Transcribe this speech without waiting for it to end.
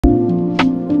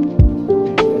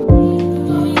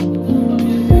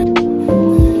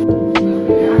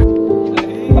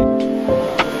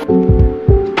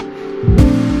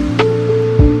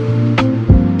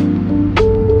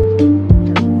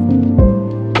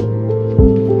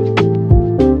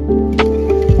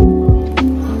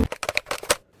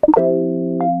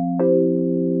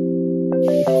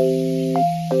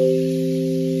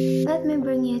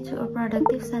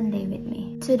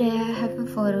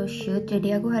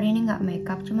hari ini nggak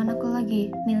makeup, cuman aku lagi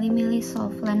milih-milih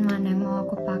soft lens mana yang mau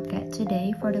aku pakai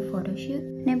today for the photoshoot.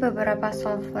 Ini beberapa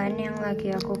soft lens yang lagi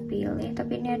aku pilih,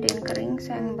 tapi ini ada yang kering,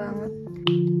 sayang banget.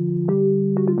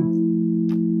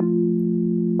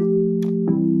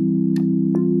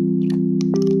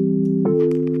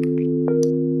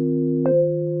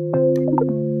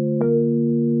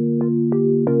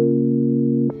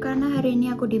 Karena hari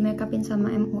ini aku di makeupin sama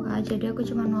MUA, jadi aku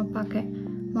cuma mau pakai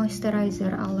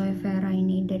moisturizer aloe vera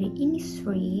ini dari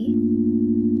Innisfree.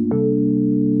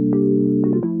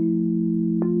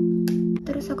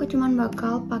 Terus aku cuma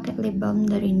bakal pakai lip balm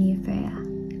dari Nivea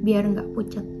biar nggak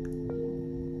pucat.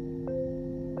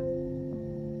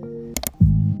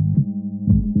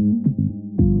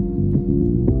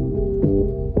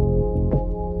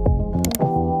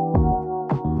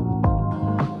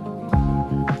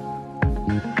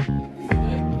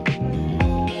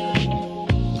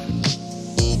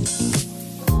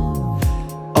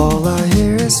 All I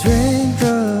hear is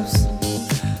raindrops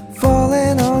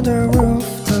falling on the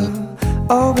rooftop.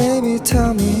 Oh baby,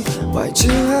 tell me, why'd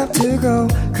you have to go?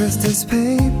 Cause this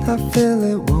pain, I feel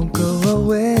it won't go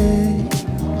away.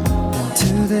 And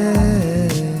today,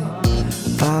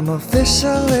 I'm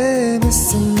officially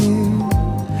missing you.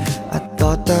 I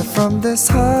thought that from this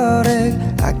heartache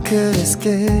I could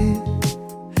escape,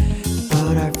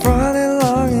 but I've run it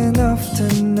long enough to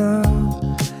know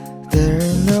there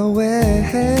ain't no way.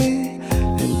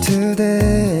 And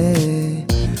today,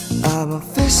 I'm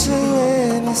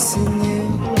officially missing you.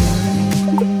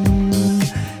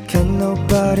 Can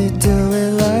nobody do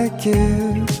it like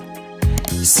you?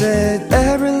 You said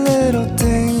every little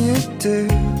thing you do.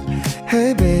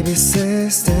 Hey baby, say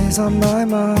it stays on my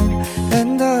mind.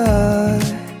 And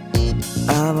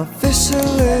I'm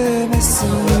officially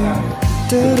missing you.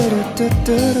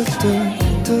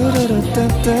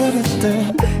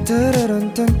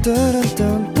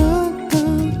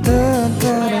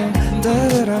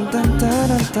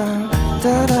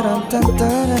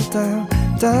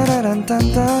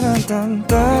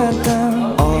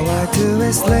 All I do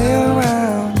is lay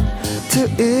around, 2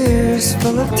 ears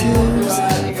full of tears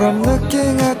from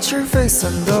looking at your face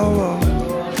on the wall.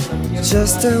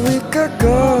 Just a week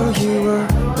ago you were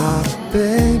my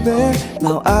baby.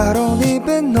 Now I don't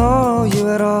even know you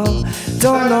at all.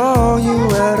 Don't know you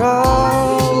at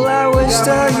all. I wish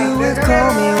that you would call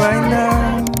me right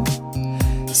now,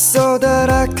 so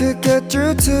that I could get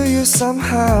through to you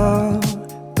somehow.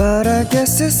 But I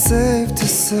guess it's safe to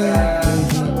say,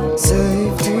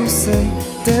 safe to say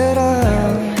that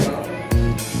I'm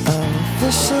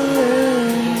officially.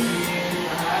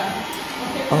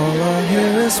 All I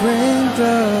hear is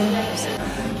raindrops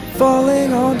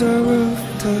falling on the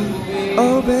rooftop.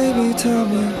 Oh baby, tell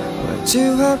me, why'd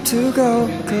you have to go?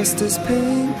 Cause this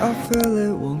pain, I feel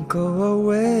it won't go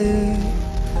away.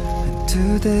 And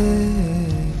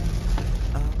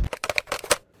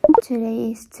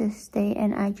Today is Tuesday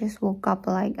and I just woke up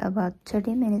like about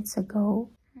 30 minutes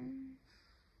ago.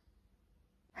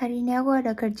 Hari ini aku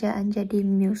ada kerjaan jadi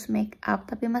muse makeup,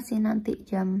 tapi masih nanti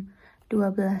jam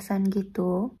 12-an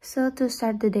gitu. So to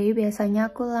start the day,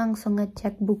 biasanya aku langsung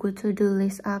ngecek buku to-do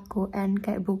list aku and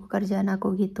kayak buku kerjaan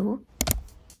aku gitu.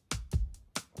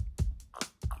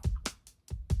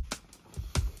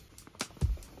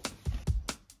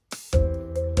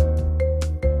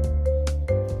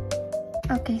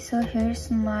 Okay, so here's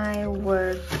my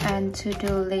work and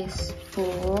to-do list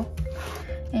book.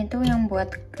 Itu yang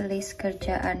buat list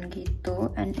kerjaan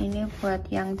gitu, and ini buat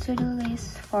yang to-do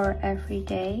list for every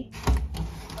day.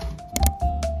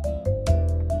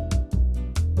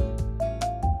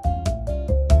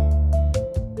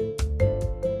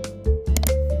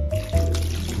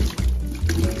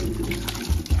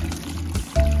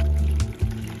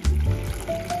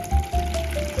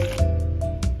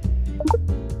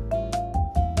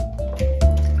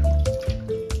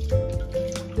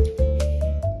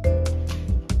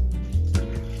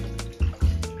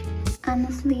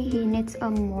 Honestly, he needs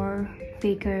a more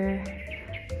bigger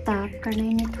tub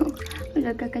karena ini tuh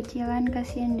udah kekecilan,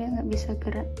 kasihan dia nggak bisa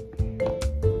gerak.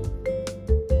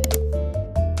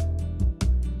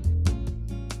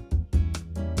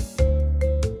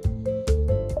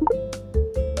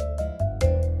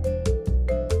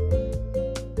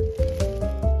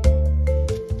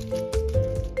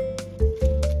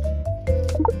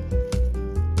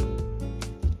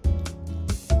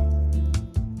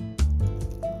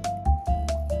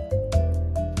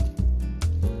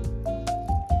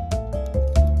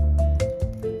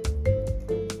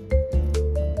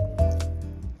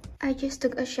 I just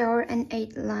took a shower and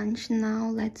ate lunch.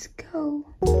 Now let's go.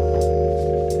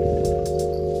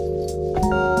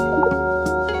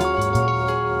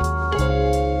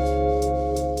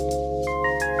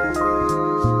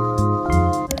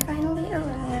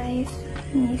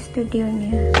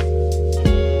 videonya.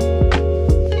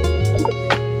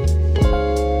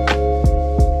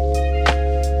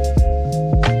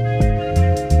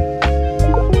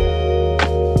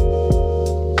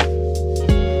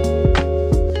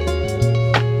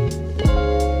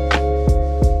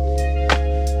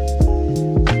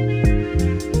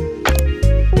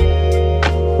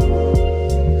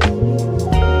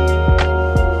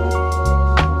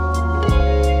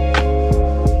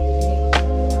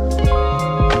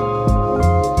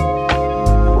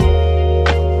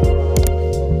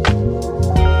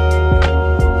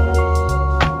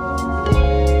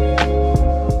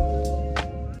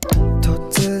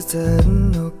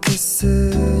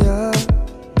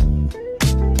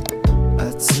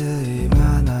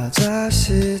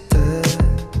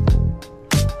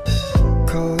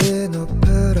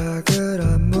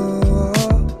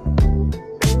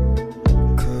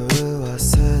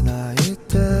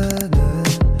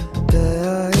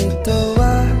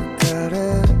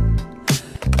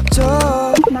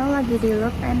 Mau lagi di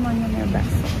loop and mau nyemil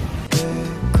bakso.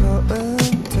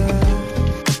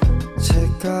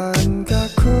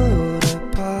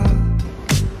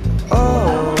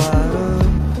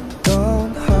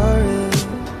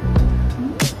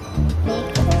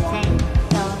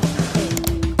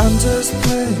 I'm just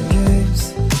playing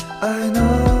games. I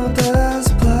know there's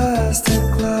plastic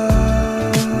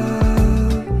love.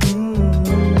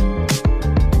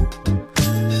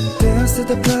 Dance to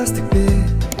the plastic beat.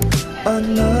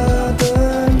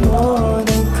 Another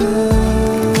morning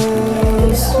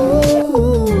cruise.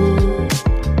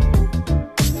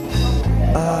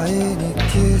 I need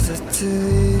kisses to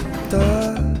eat the